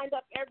 We bind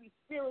up every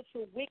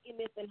spiritual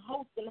wickedness and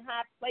host in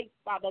high place,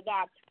 Father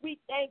God. We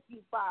thank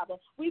you, Father.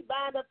 We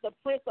bind up the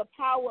prince of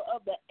power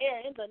of the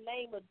air in the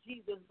name of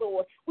Jesus,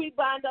 Lord. We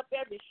bind up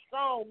every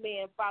strong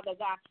man, Father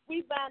God.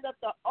 We bind up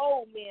the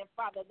old man,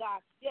 Father God.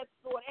 Yes,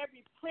 Lord,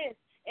 every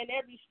prince and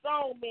every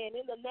strong man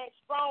in the next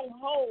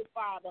stronghold,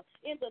 Father,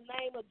 in the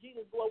name of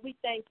Jesus, Lord, we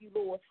thank you,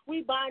 Lord.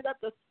 We bind up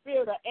the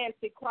spirit of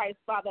Antichrist,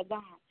 Father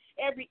God.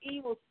 Every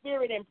evil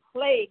spirit and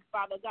plague,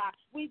 Father God,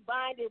 we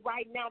bind it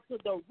right now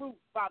to the root,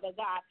 Father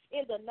God,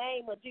 in the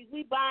name of Jesus.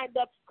 We bind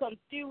up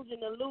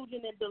confusion,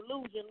 illusion, and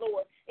delusion,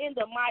 Lord, in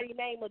the mighty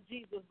name of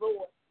Jesus,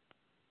 Lord.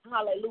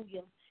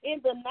 Hallelujah.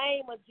 In the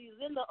name of Jesus,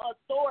 in the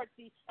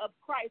authority of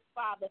Christ,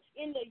 Father,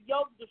 in the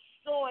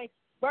yoke-destroying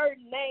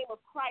burden name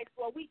of Christ,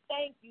 Lord, we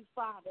thank you,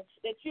 Father,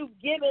 that you've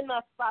given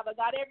us, Father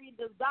God, every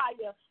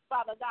desire,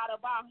 Father God,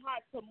 of our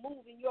heart to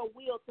move in your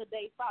will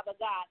today, Father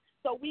God.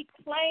 So we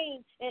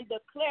claim and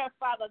declare,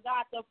 Father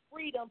God, the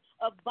freedom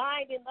of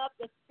binding up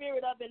the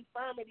spirit of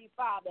infirmity,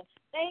 Father.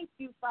 Thank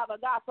you,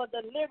 Father God, for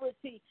the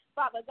liberty,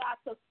 Father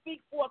God, to speak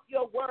forth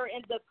your word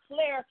and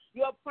declare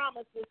your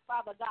promises,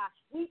 Father God.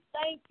 We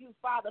thank you,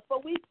 Father,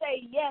 for we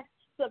say yes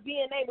to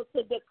being able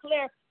to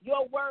declare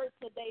your word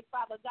today,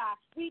 Father God.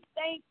 We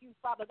thank you,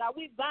 Father God.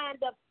 We bind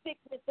up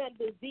sickness and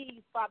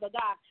disease, Father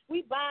God.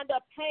 We bind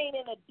up pain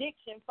and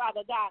addiction,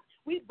 Father God.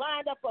 We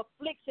bind up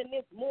affliction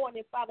this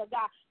morning, Father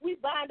God. We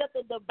bind up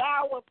the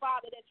devourer,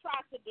 Father, that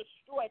tries to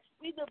destroy.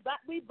 We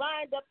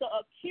bind up the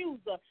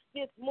accuser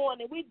this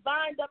morning. We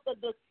bind up the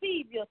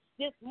deceiver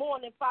this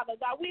morning, Father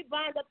God. We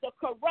bind up the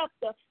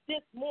corrupter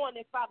this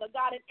morning, Father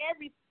God, and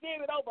every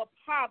spirit over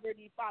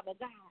poverty, Father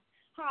God.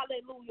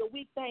 Hallelujah.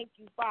 We thank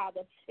you,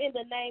 Father. In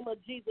the name of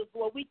Jesus,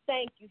 Lord, we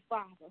thank you,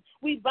 Father.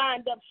 We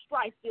bind up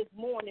strife this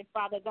morning,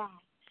 Father God.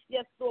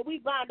 Yes, Lord, we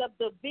bind up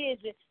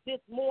division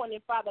this morning,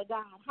 Father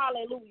God.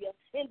 Hallelujah.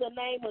 In the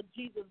name of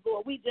Jesus,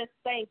 Lord, we just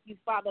thank you,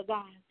 Father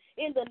God.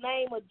 In the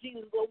name of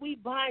Jesus, Lord, we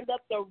bind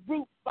up the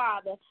root,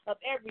 Father, of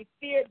every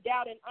fear,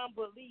 doubt, and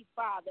unbelief,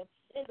 Father.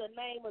 In the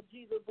name of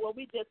Jesus, Lord,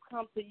 we just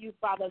come to you,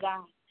 Father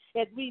God,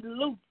 as we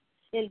loose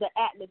in the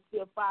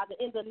atmosphere, Father.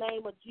 In the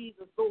name of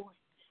Jesus, Lord.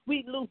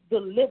 We lose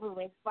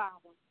deliverance,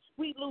 Father.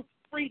 We lose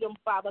freedom,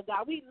 Father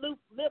God. We lose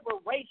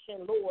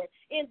liberation, Lord,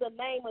 in the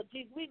name of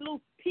Jesus. We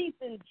lose peace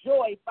and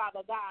joy,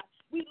 Father God.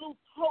 We lose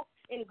hope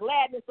and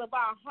gladness of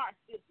our hearts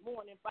this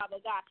morning,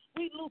 Father God.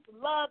 We lose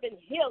love and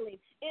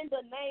healing in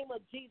the name of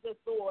Jesus,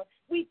 Lord.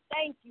 We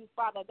thank you,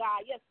 Father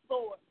God. Yes,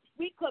 Lord.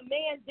 We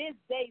command this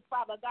day,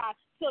 Father God,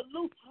 to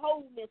loose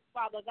wholeness,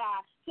 Father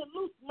God, to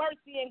loose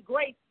mercy and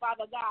grace,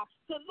 Father God,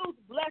 to loose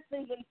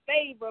blessings and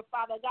favor,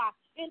 Father God.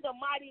 In the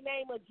mighty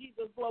name of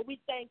Jesus, Lord, we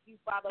thank you,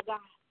 Father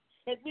God.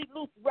 As we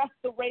loose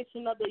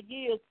restoration of the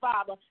years,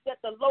 Father,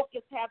 that the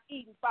locusts have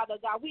eaten, Father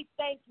God. We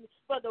thank you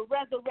for the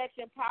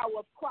resurrection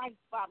power of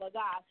Christ, Father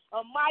God.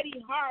 A mighty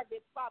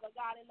harvest, Father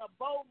God, and a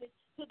boldness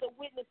to the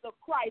witness of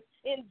Christ.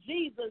 In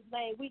Jesus'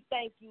 name, we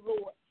thank you,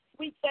 Lord.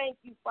 We thank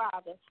you,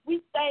 Father.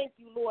 We thank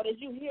you, Lord, as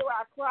you hear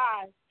our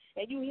cries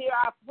and you hear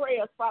our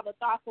prayers, Father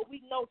God, for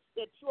we know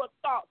that your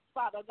thoughts,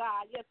 Father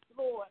God, yes,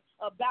 Lord,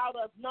 about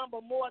us number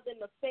more than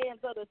the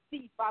sands of the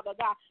sea, Father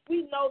God.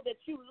 We know that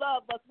you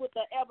love us with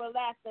an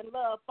everlasting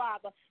love,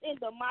 Father, in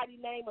the mighty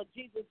name of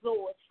Jesus,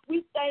 Lord.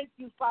 We thank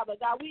you, Father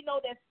God. We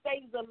know that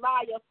Satan's a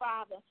liar,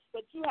 Father,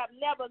 but you have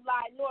never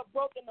lied nor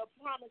broken a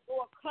promise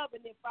or a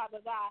covenant,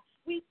 Father God.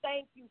 We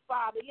thank you,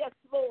 Father. Yes,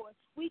 Lord.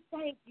 We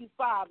thank you,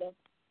 Father,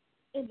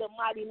 in the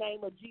mighty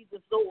name of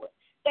Jesus, Lord.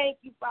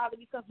 Thank you,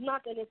 Father, because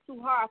nothing is too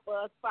hard for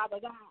us,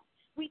 Father God.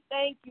 We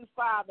thank you,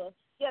 Father.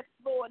 Yes,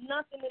 Lord,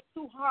 nothing is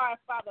too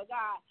hard, Father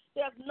God.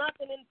 There's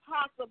nothing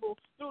impossible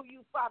through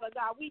you, Father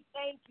God. We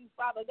thank you,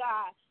 Father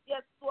God.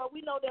 Yes, Lord,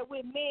 we know that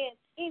with men,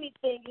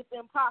 anything is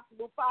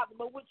impossible, Father,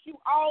 but with you,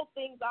 all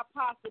things are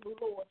possible,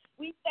 Lord.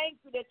 We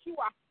thank you that you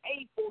are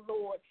faithful,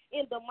 Lord,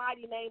 in the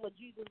mighty name of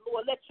Jesus,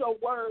 Lord. Let your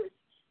words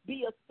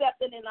be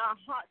accepted in our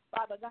hearts,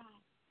 Father God.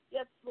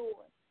 Yes,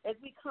 Lord. As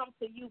we come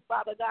to you,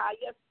 Father God,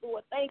 yes,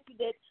 Lord, thank you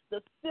that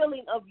the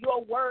filling of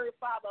your word,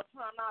 Father,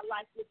 upon our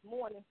life this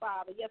morning,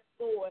 Father, yes,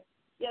 Lord,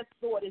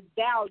 is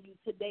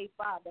valued today,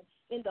 Father,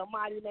 in the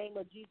mighty name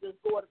of Jesus,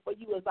 Lord, for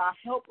you is our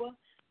helper,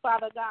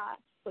 Father God,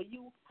 for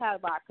you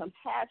have our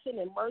compassion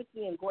and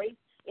mercy and grace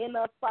in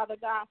us, Father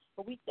God.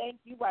 But we thank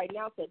you right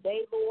now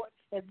today, Lord,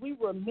 as we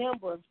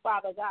remember,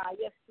 Father God,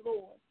 yes,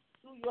 Lord,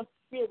 through your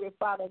spirit,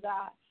 Father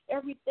God,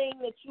 everything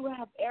that you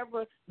have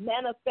ever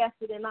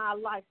manifested in our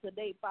life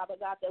today, Father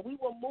God, that we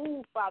will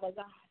move, Father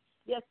God,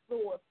 yes,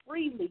 Lord,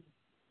 freely,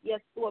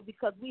 yes, Lord,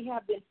 because we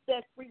have been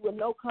set free with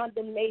no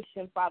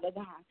condemnation, Father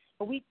God.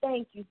 And we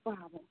thank you,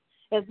 Father,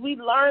 as we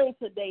learn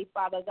today,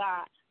 Father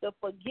God, the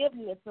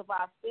forgiveness of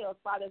ourselves,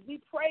 Father, as we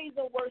praise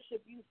and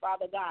worship you,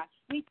 Father God,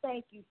 we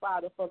thank you,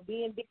 Father, for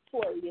being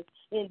victorious.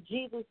 In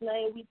Jesus'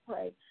 name we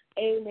pray.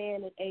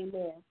 Amen and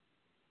amen.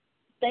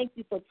 Thank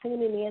you for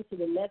tuning in to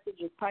the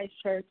Message of Christ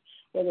Church,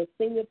 where the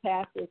senior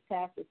pastor is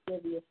Pastor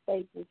Sylvia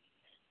Staples.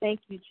 Thank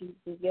you,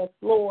 Jesus. Yes,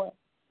 Lord.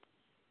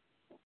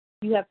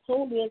 You have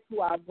tuned in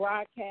to our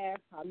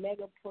broadcast, our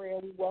mega prayer.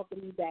 We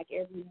welcome you back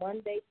every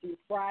Monday through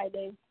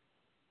Friday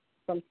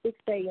from 6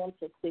 a.m.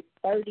 to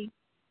 6:30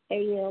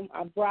 a.m.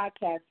 Our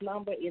broadcast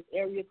number is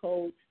area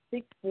code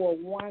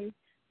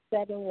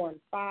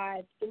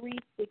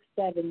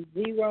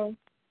 641-715-3670.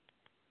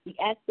 The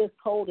access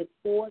code is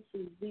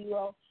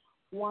 420-123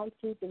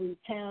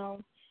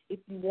 #. If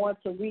you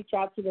want to reach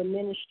out to the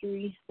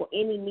ministry for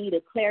any need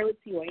of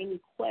clarity or any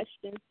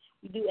questions,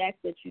 we do ask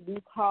that you do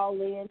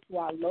call in to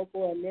our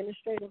local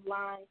administrative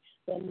line.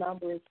 The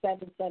number is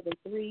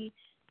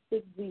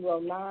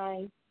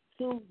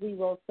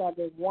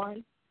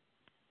 773-609-2071.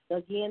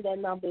 Again, that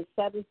number is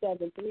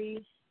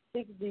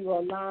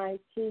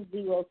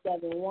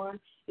 773-609-2071.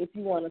 If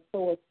you want to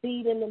sow a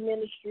seed in the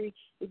ministry,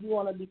 if you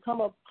want to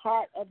become a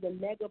part of the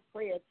mega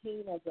prayer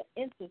team as an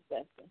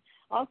intercessor.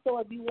 Also,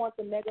 if you want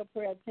the mega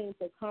prayer team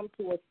to come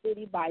to a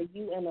city by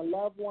you and a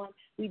loved one,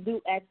 we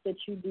do ask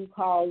that you do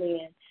call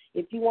in.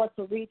 If you want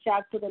to reach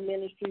out to the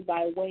ministry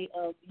by way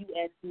of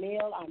U.S.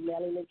 mail, our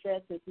mailing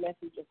address is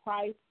Message of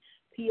Christ,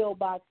 P.O.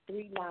 Box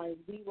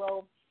 390.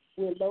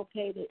 We're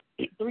located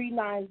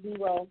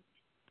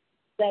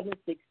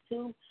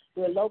 390762.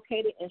 We're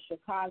located in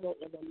Chicago,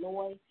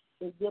 Illinois.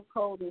 The zip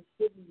code is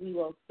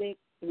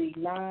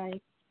 60639.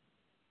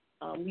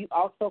 You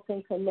also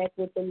can connect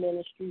with the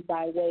ministry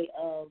by way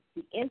of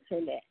the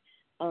internet.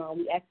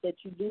 We ask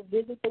that you do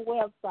visit the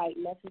website,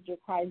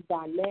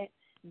 messageofchrist.net.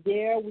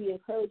 There, we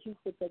encourage you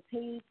to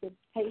continue to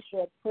place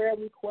your prayer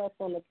requests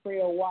on the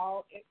prayer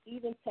wall,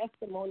 even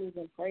testimonies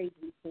and praise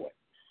reports.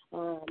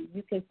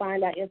 You can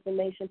find out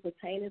information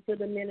pertaining to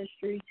the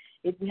ministry.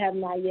 If you have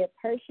not yet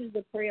purchased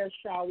the prayer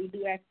shawl, we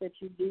do ask that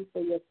you do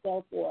for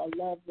yourself or a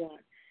loved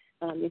one.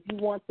 If you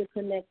want to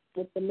connect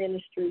with the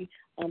ministry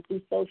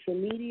through social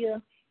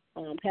media,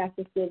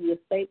 Pastor Sylvia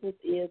Staples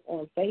is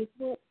on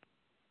Facebook,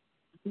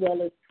 as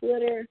well as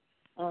Twitter,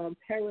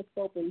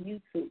 Periscope, and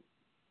YouTube.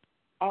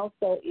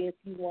 Also, if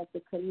you want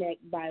to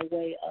connect by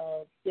way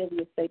of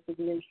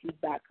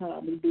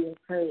SylviaStaplesMinistries.com, we do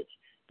encourage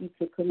you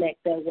to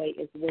connect that way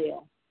as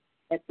well.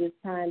 At this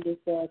time, this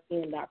does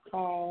end our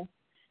call.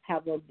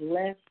 Have a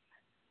blessed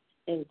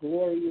and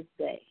glorious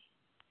day.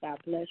 God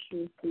bless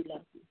you. We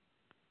love you.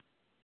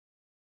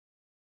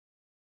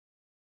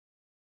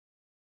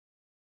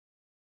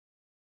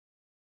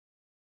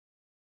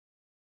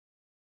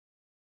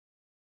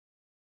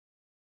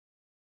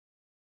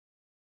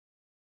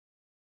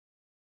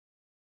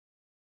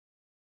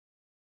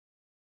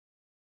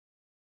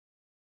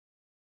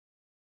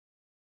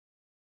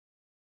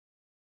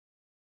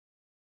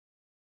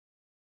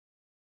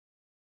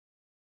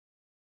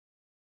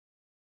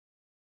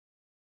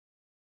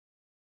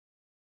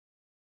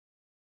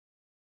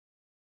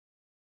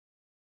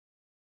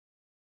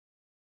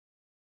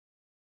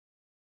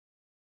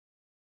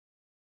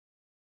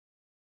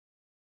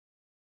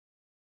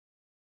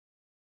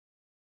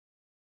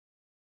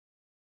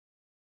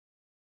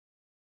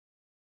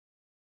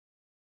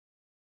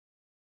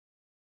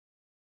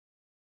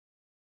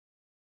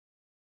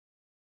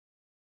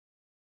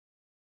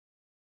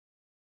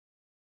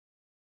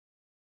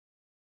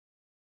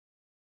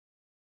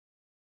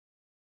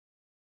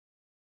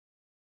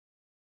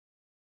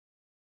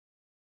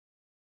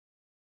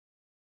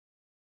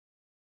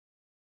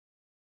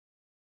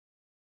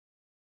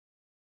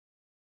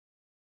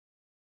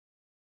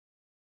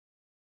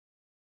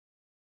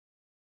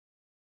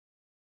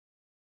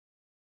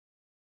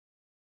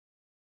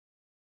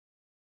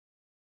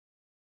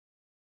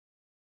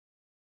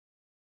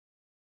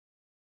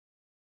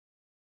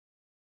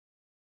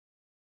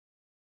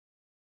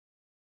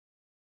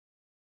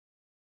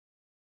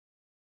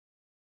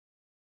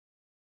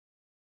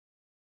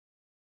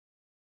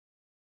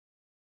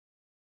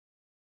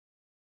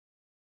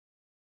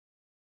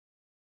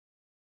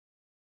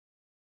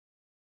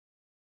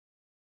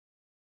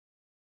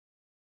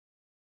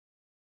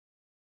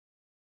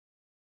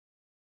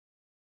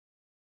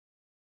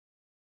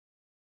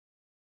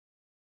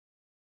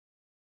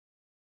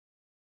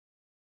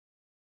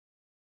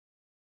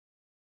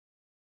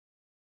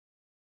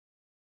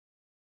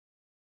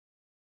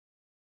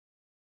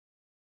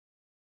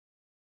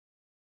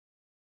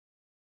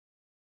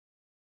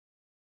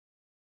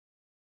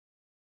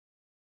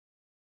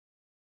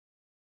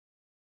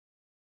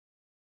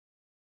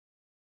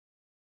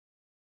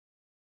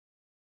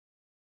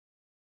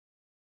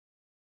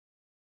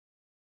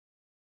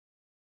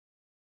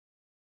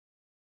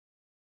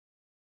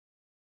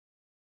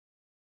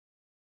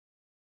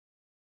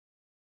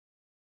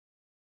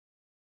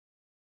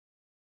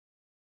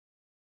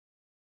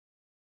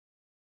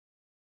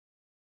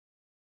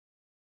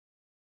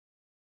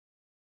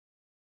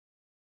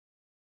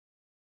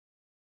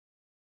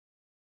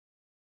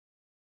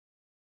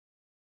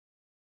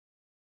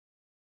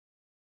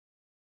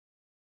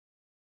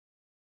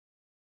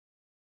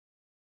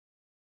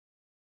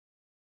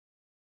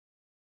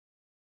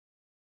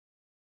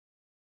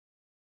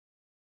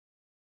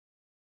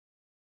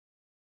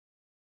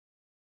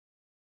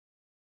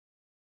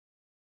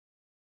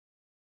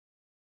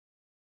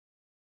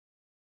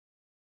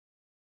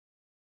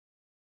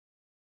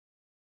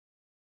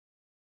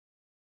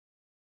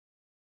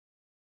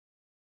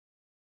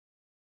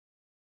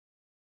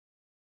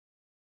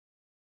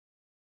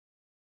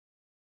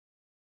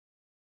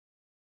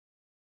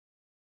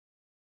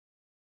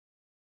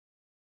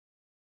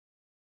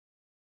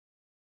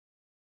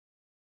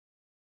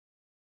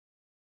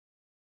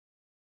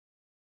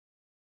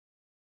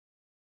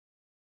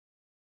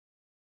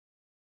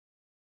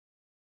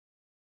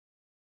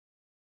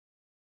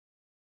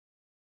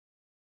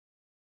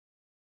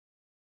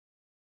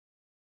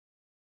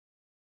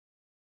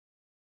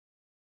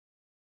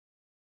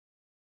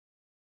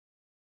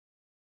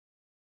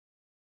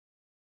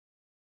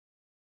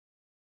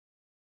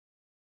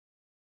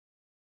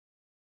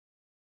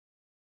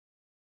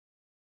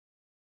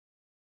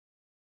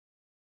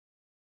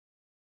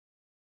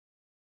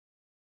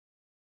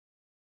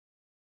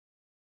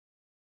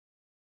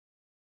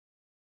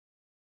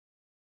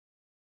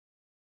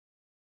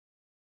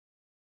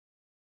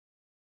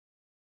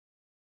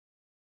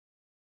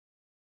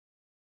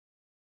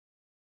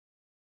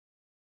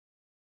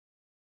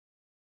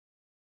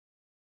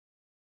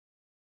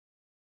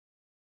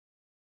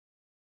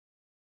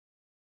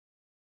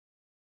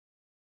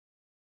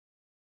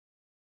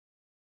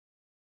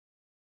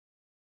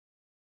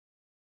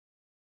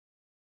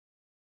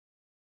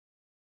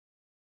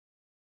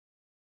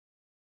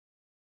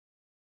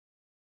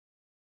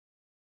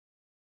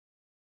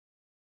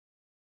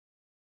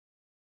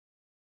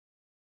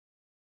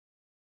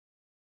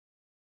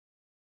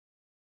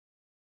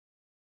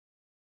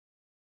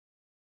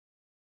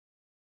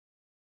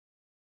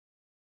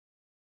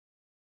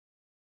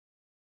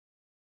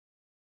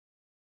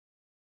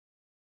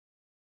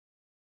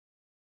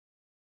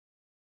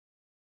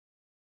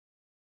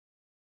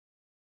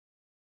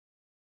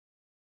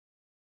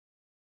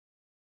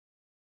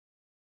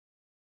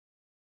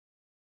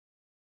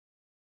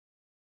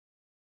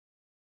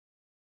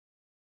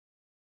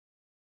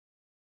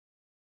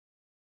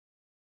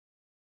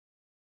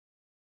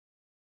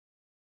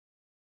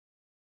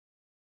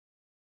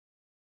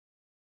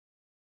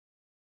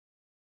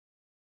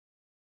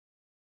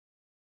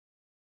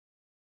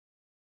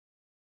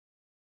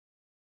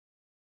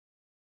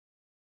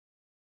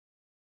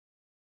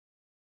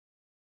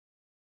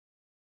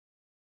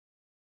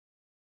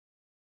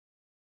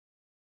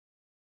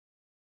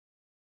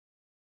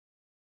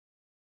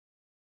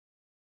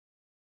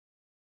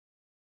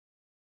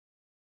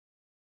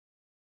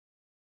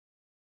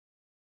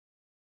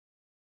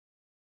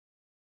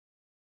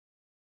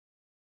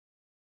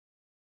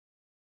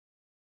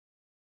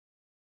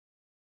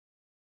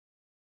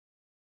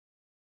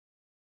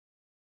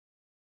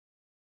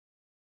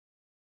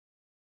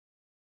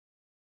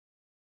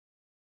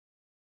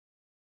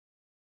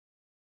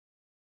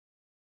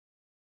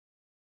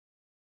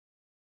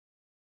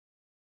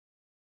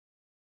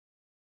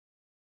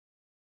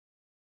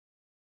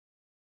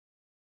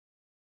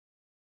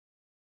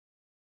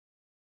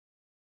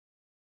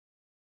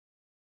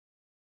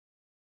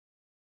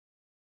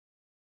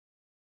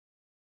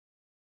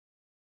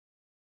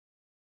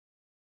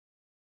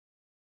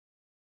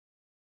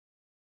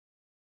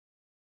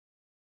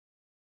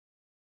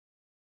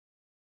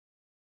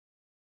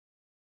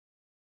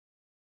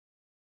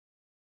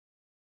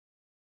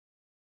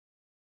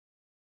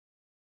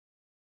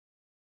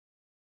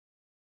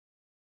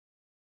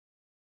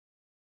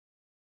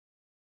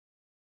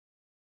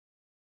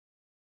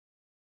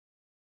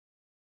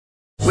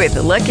 With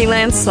the Lucky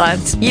Land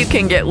Slots, you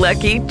can get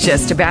lucky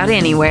just about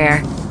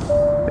anywhere.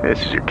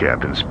 This is your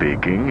captain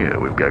speaking.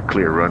 We've got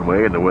clear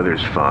runway and the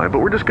weather's fine, but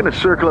we're just going to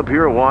circle up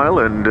here a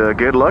while and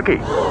get lucky.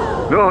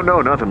 No,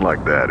 nothing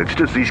like that. It's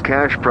just these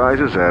cash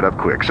prizes add up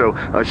quick. So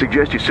I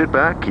suggest you sit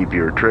back, keep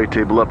your tray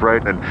table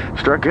upright, and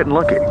start getting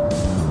lucky.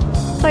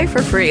 Play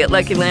for free at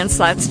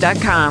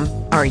LuckyLandSlots.com.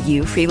 Are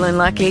you feeling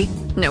lucky?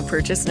 No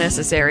purchase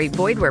necessary.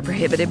 Void where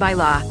prohibited by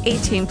law.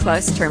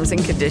 18+ terms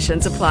and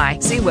conditions apply.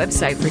 See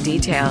website for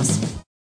details.